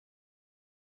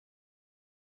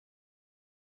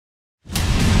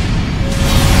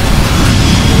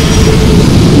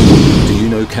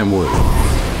Koh Kamui.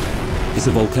 It's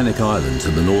a volcanic island to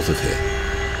the north of here.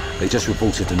 They just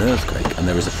reported an earthquake and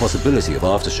there is a possibility of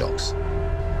aftershocks.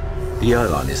 The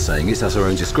airline is saying it's at our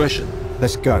own discretion.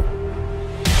 Let's go.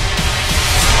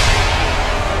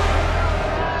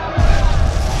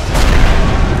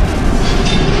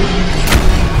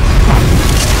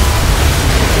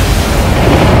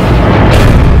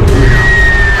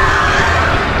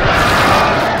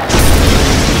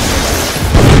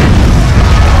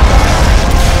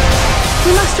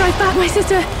 We must drive back. My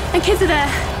sister and kids are there.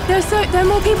 There are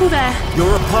more people there.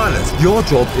 You're a pilot. Your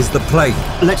job is the plane.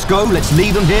 Let's go. Let's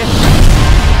leave them here.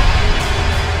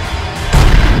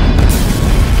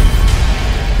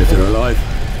 If they're alive,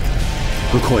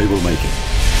 McCoy will make it.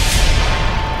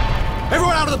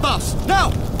 Everyone out of the bus! Now!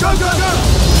 Go, go, go!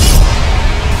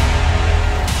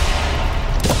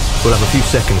 We'll have a few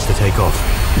seconds to take off.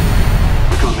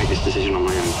 I can't make this decision on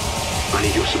my own. I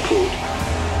need your support.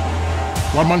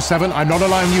 117, I'm not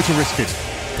allowing you to risk it.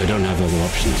 They don't have other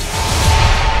options.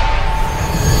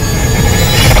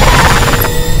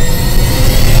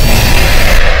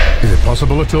 Is it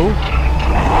possible at all?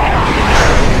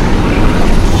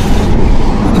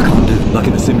 I can't do it. Like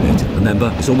in a simulator,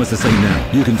 remember? It's almost the same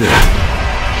now. You can do it.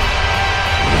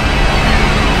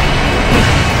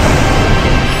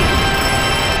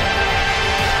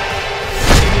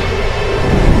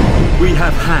 We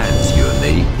have hands, you and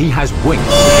me. He has wings.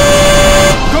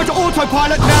 Go to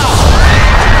autopilot now!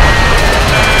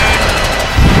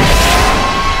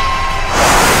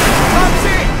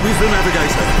 Use the navigator.